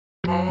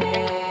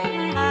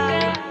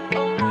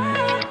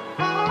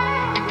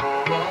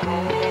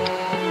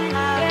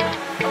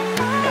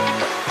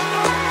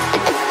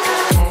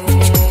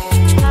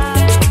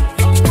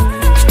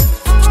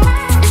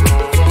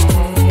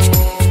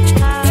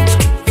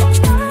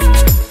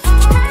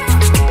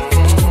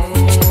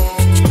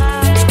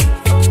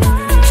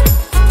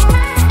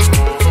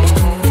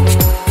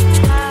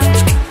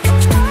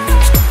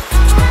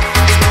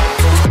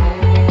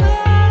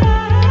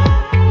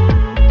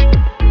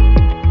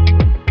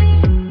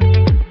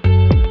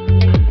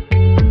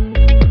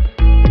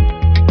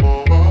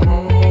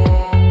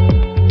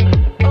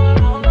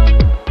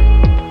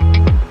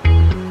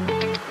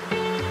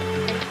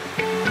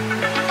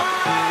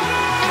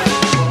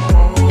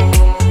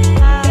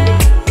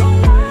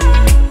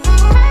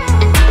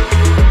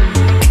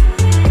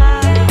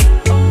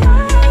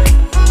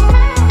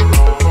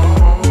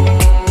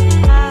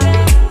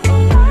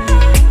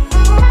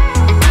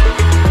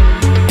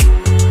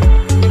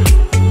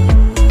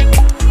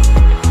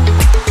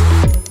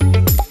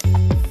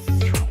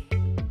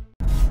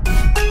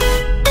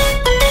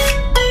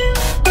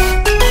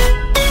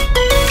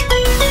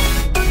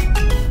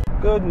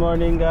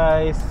morning,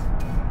 guys.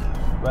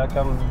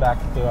 Welcome back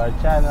to our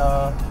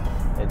channel.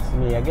 It's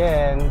me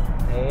again,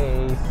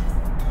 Ace.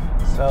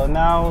 So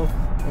now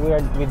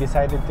we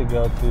decided to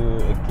go to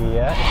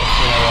IKEA. It's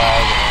been a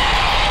while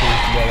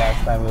since the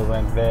last time we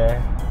went there,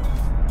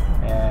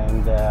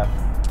 and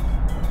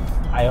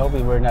I hope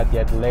we were not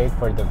yet late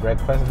for the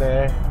breakfast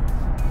there.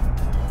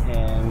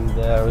 And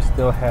we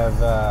still have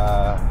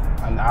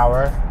an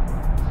hour,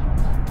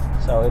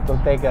 so it will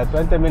take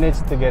 20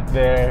 minutes to get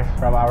there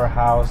from our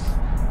house.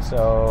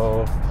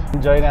 So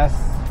join us.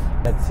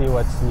 Let's see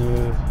what's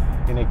new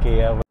in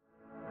IKEA.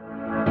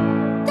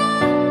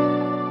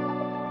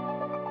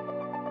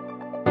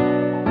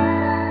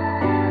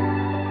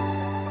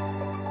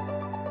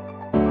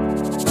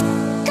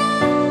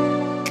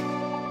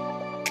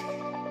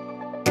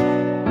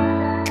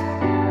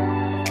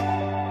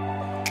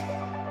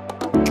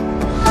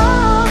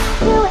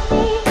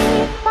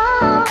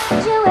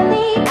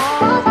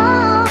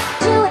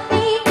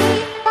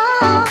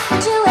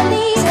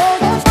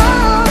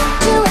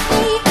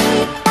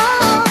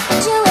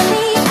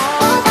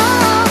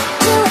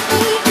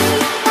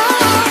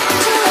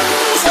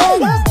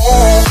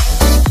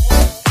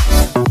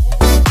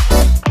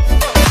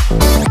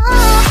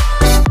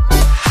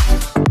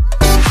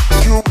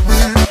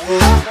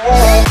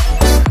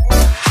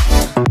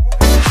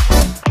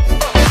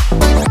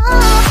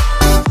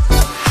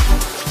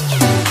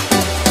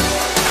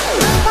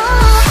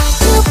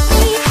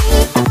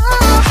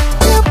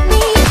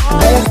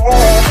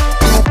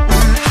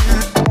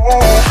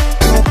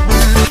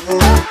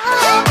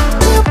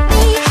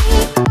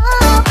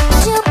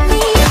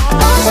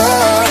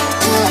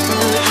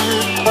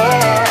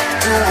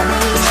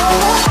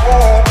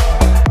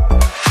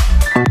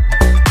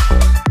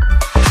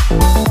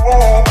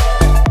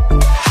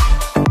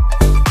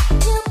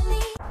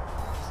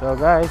 So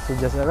guys, we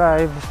just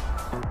arrived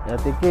at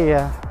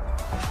IKEA.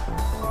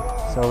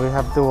 So we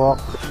have to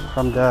walk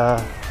from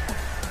the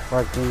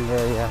parking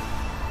area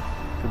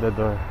to the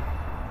door.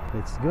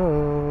 Let's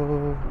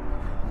go.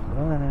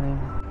 Bye.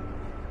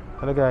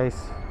 Hello guys,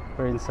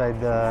 we're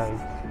inside the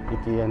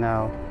IKEA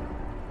now.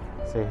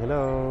 Say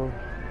hello.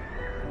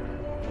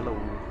 Hello.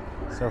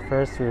 So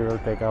first we will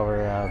take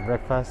our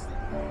breakfast,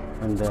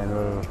 and then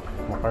we'll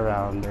walk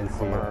around and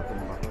see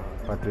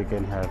what we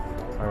can have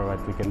or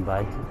what we can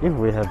buy, if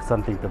we have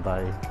something to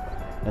buy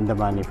and the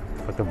money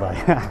to buy.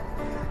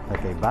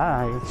 Okay,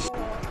 bye.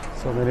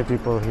 So many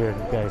people here,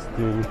 guys,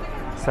 doing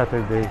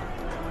Saturday.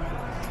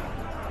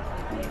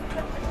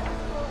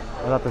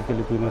 A lot of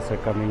Filipinos are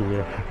coming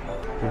here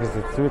because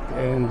it's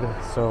weekend,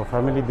 so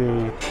family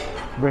day,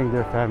 bring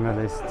their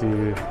families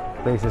to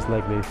places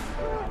like this.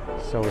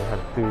 So we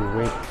have to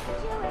wait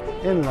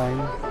in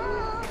line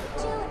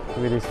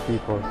with these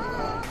people.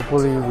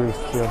 Hopefully we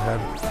still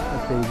have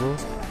a table.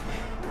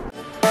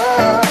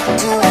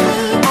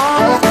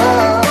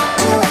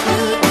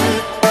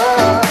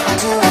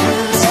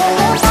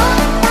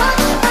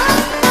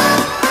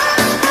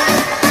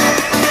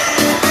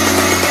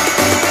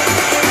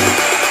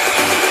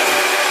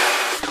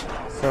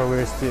 So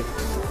we're still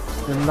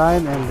in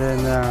line, and then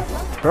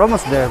we're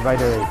almost there, by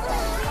the way.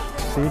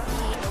 See,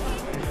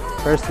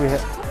 first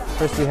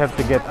we have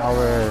to get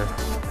our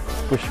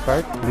push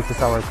cart. This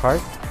is our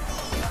cart,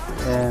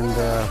 and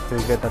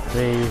we'll get a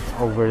tray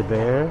over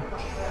there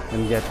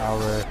and get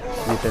our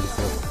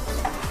utensils.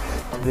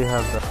 They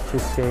have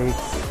cheesecakes,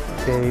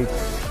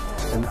 cakes,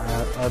 and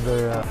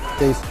other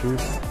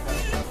pastries.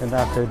 And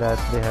after that,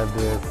 they have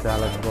the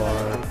salad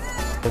bar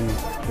and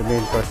the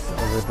main course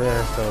over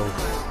there. So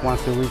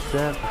once we reach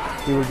that,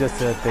 we will just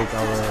take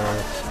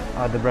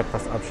our the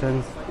breakfast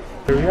options.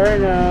 Here we are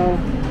now.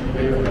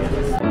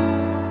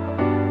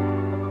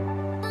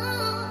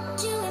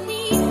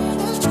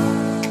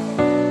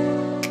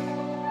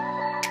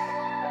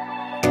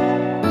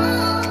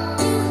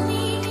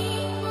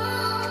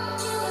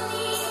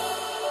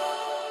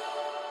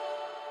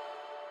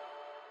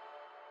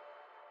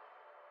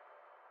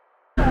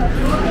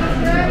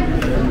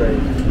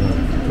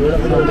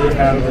 So they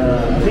have,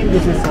 I think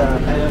this is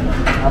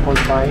apple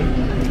pie.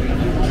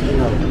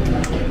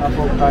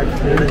 Apple pie.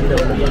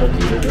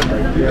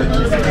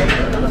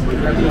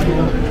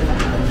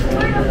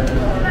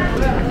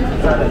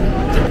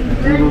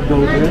 We will go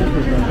there to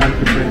the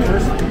country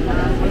breakfast.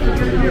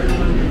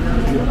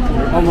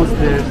 We're almost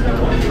there, so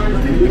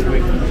be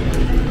quick.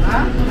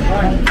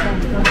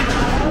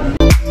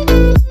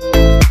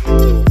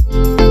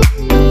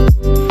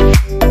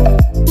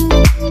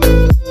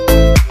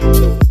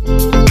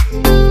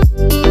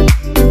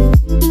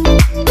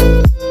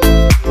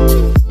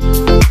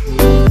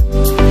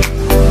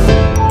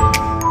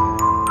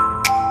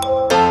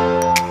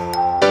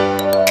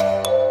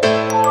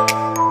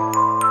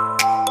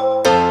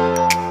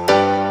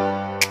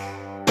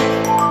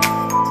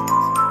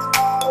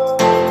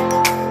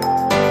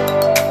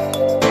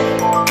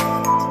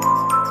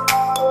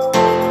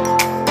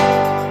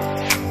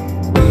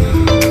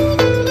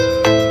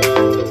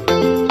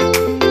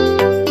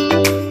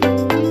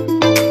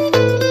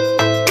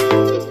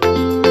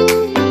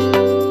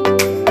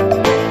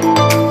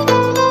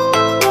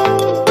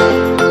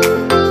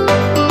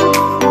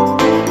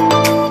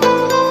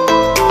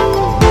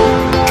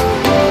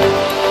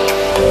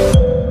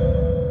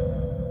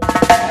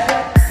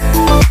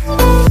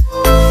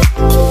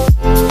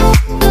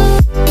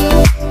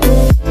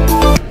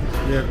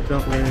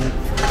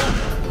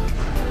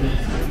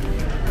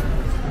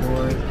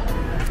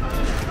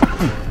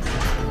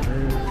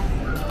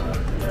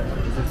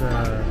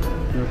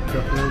 milk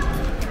chocolate.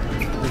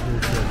 This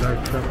is dark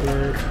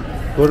chocolate.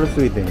 Puro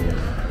Sweden yan.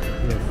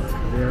 Yes,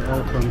 they are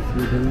all from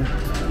Sweden.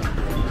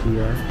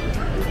 IKEA.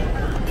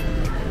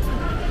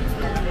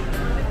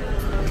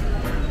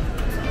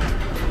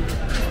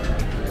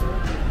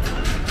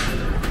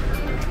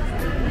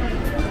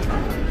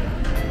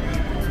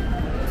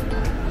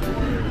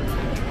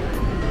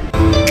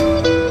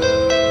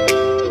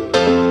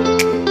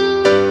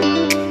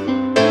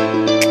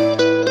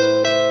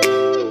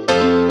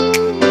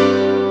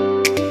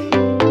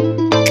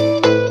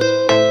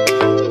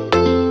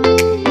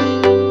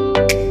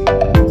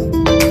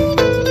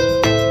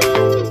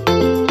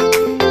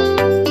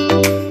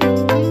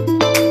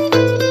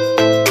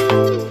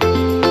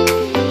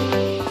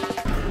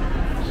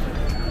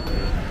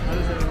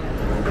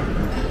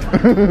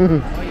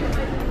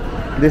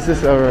 This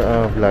is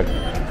our vlog.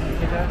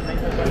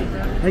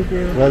 Thank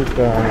you.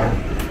 Welcome.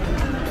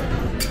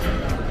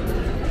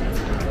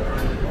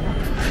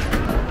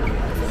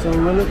 So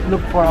we'll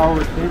look for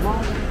our table.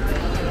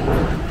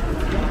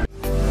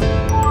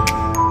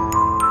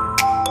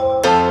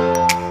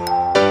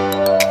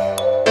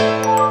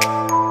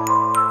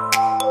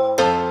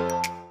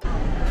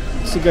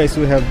 So guys,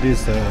 we have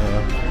this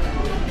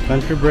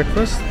country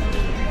breakfast.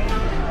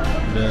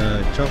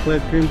 The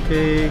chocolate cream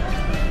cake,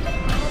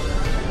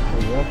 the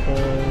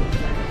waffle,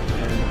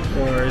 and of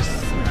course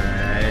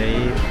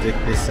I took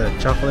this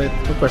chocolate.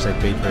 Of course I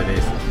paid for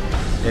this.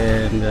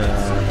 And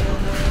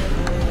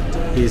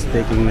he's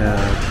taking the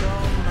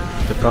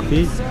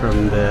coffee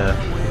from the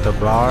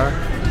bar.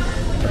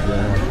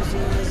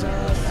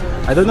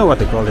 I don't know what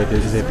they call it.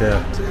 Is it a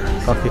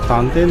coffee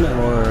fountain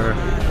or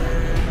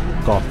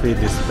coffee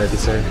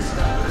dispenser?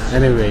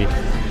 Anyway,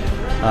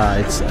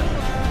 it's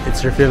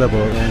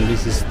refillable, and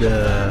this is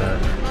the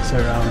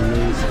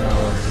surroundings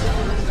of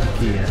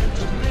IKEA.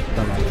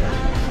 Come on.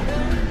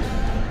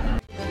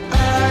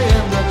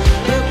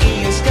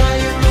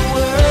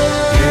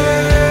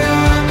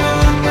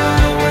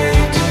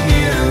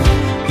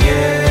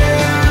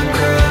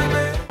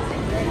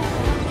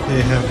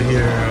 They have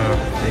here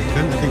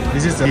bacon. I think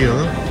this is a veal.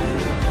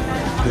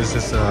 This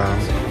is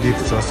beef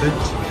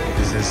sausage.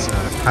 This is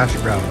hash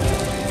brown.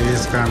 This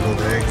is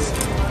scrambled eggs,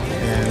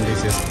 and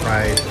this is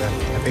fried.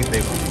 I think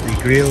they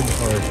grilled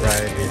or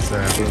fried is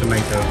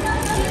tomato.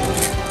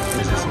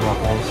 This is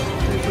waffles.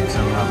 They put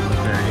some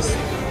blueberries,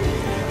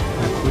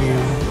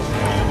 cream,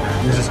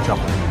 and this is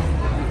chocolate.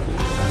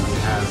 And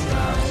it has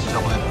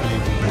chocolate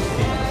flavored bread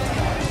cake.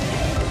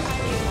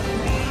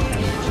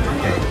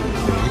 Okay,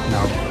 we eat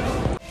now.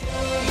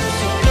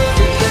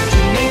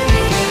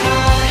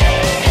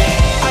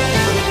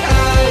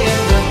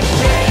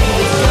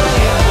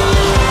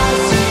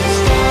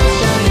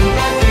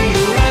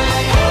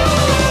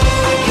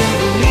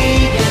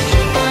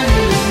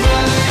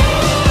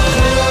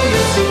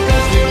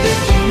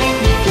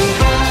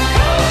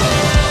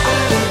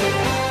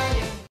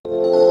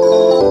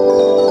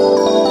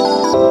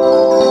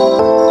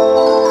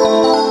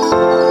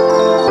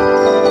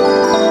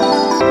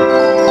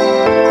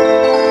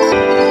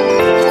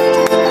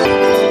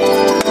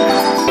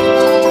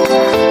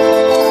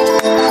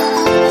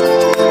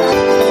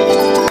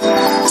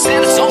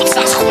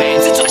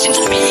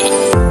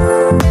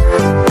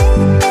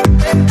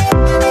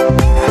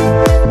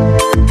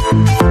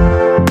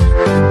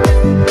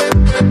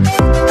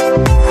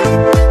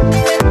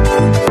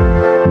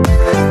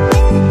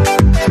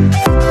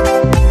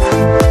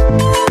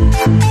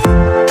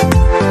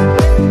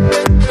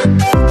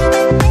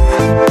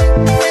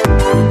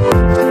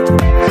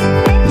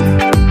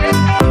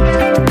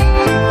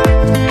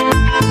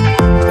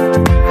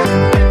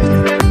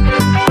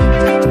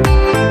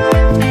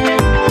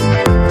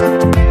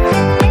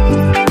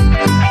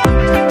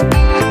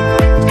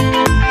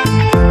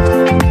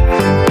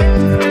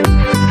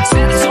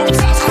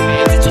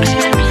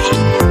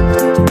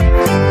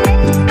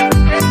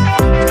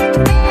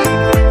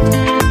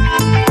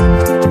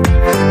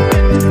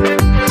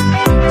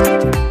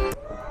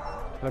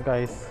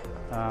 Guys,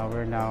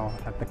 we're now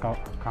at the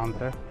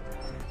counter.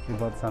 We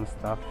bought some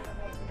stuff,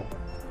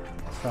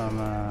 some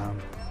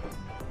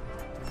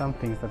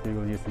things that we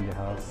will use in the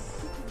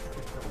house.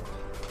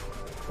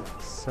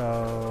 So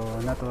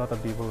not a lot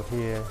of people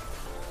here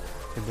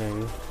today,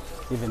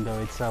 even though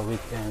it's a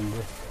weekend.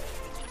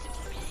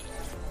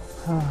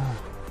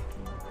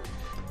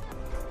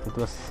 It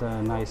was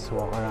a nice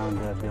walk around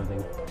the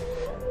building.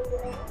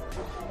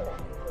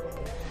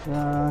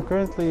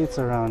 Currently it's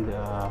around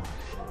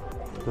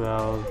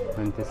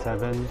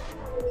 12:27,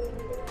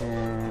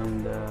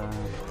 and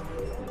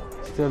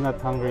still not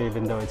hungry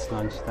even though it's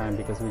lunchtime,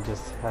 because we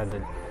just had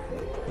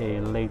a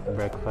late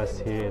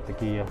breakfast here at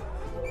IKEA.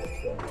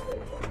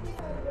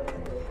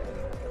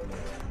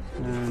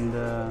 And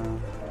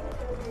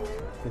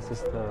this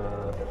is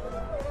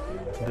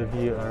the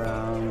view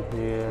around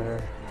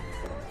here.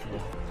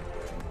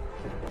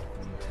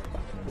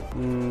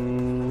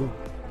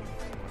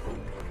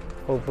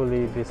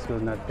 Hopefully this will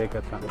not take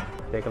a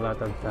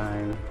lot of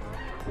time.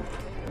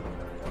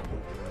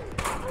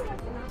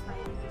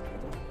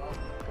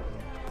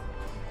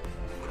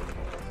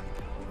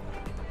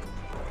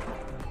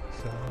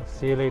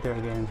 See you later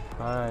again.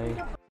 Bye.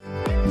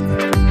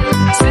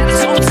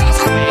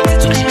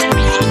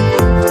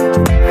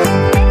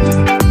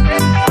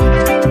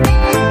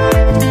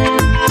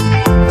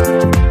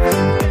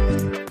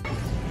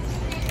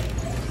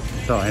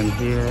 So I'm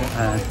here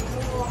at,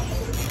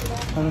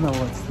 I don't know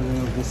what's the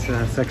name of this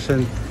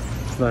section,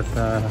 but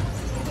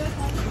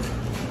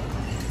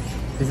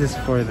this is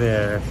for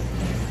their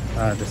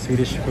the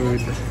Swedish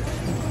food,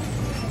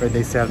 where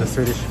they sell the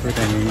Swedish food.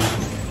 I mean,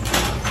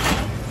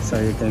 so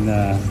you can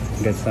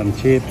get some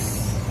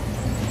chips,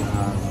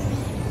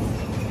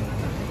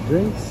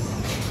 drinks,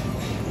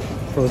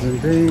 frozen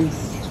drinks,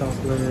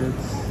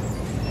 chocolates,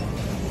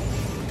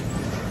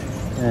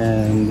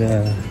 and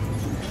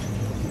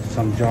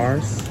some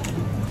jars.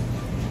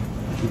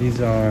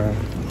 These are,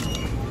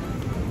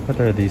 what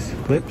are these,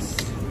 clips?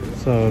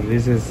 So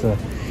this is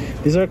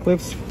these are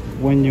clips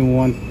when you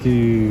want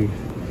to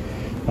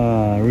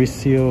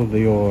reseal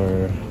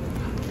your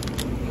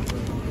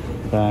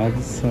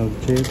bags of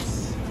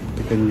chips.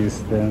 You can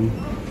use them.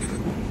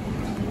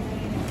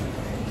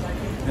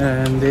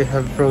 And they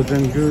have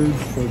frozen goods,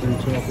 frozen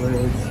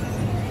chocolates.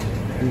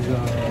 These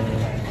are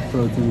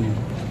frozen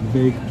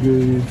baked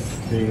goods.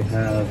 They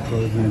have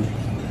frozen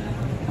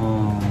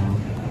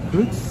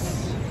fruits.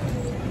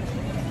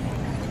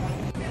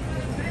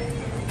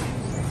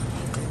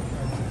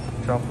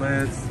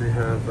 Chocolates, they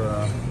have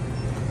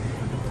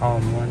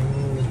almond,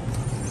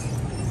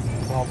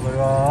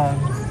 Toblerone,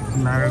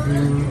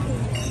 Marabou.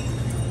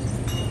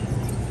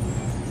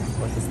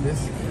 What is this?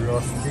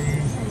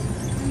 Rosti.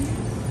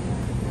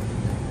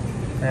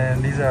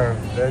 And these are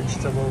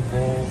vegetable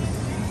bowls,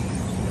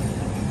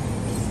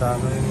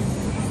 salmon.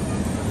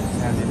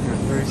 And if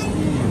you're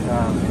thirsty,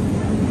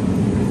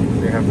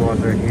 they have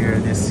water here.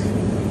 This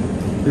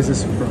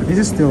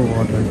is still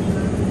water.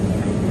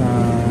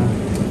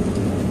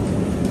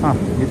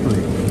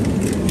 Italy.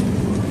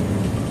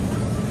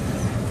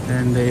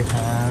 And they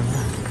have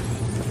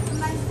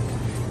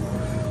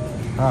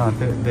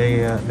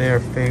they are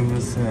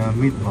famous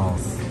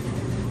meatballs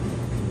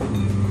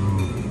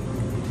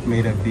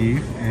made of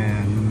beef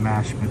and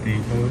mashed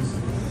potatoes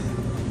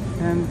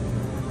and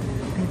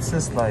pizza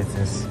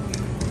slices.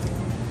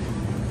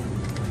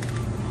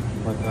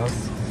 What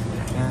else?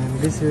 And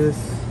this is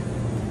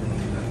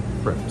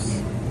Preps.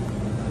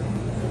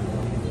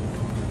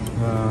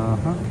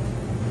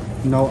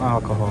 No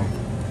alcohol.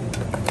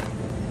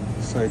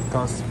 So it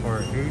costs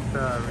for 8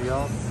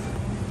 riyals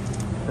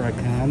for a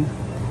can.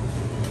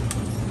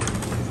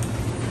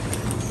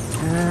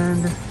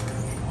 And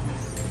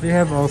they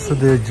have also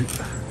the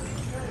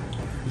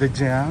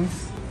jams.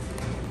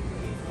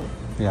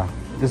 Yeah,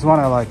 this one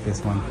I like,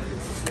 this one.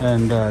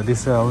 And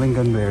this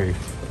lingonberry.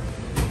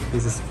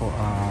 This is for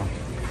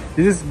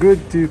this is good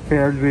to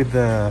pair with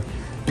the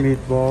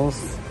meatballs.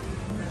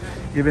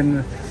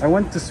 Even I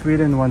went to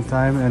Sweden one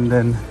time, and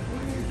then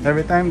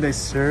every time they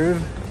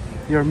serve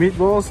your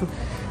meatballs,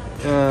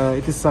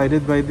 it is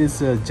sided by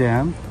this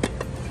jam.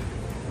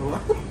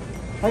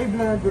 Hi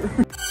vlogger.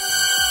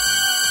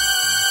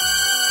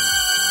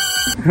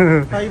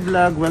 Hi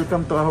vlog,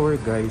 welcome to our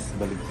guys.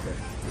 Baligtad.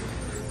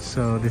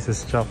 So this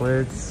is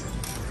chocolates,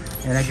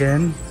 and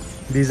again,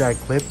 these are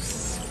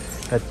clips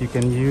that you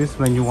can use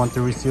when you want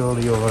to reseal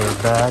your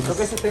bags. So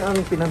guys, ito yung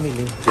aming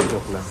pinamili.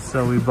 Joke lang.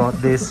 So we bought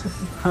this.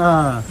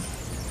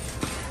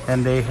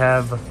 And they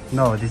have,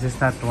 no, this is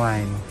not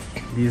wine.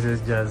 These are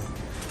just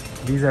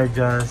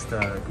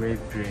grape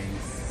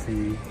drinks.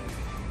 See,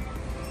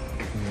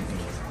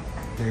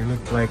 they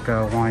look like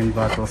wine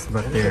bottles,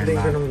 but they're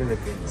not.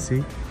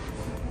 See,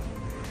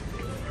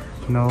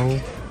 no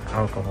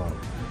alcohol.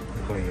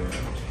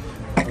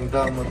 Ang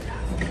damot.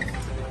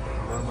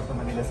 Damot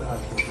naman nila sa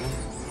atin.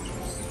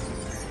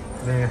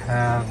 They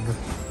have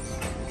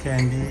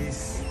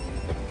candies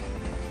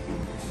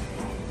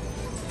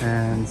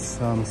and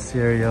some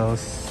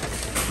cereals.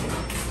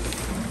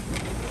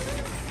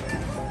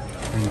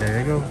 And there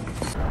you go.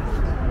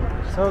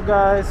 So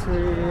guys, we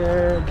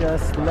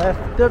just left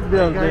the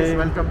building. Hey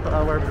guys, welcome to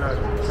our vlog.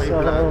 Hi So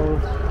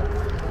vlog.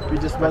 we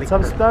just bought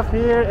some stuff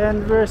here,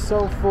 and we're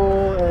so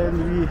full,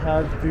 and we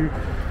have to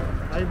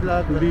Hi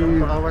vlog, welcome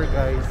to our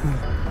guys.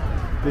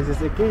 This is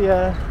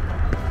IKEA.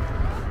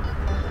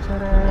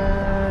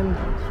 Ta-da!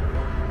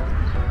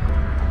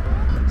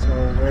 So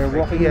we're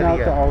walking IKEA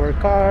out to Riyadh. our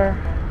car.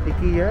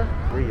 IKEA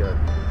Riyadh.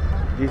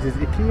 This is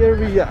IKEA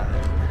Riyadh.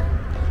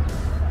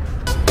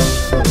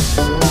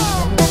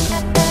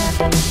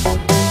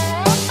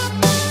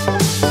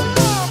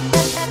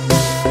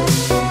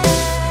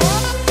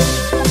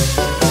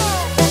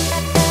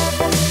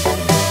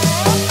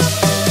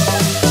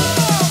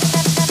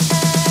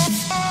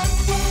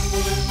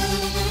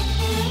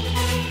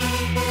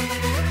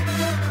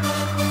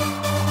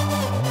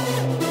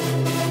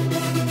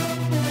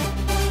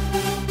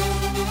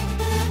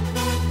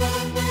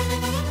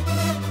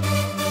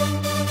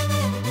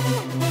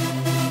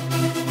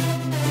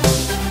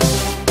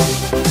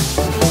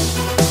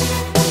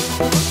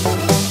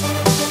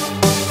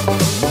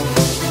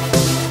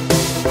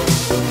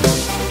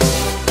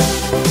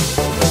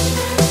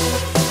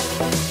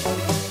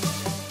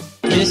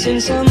 Just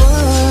in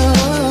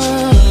summer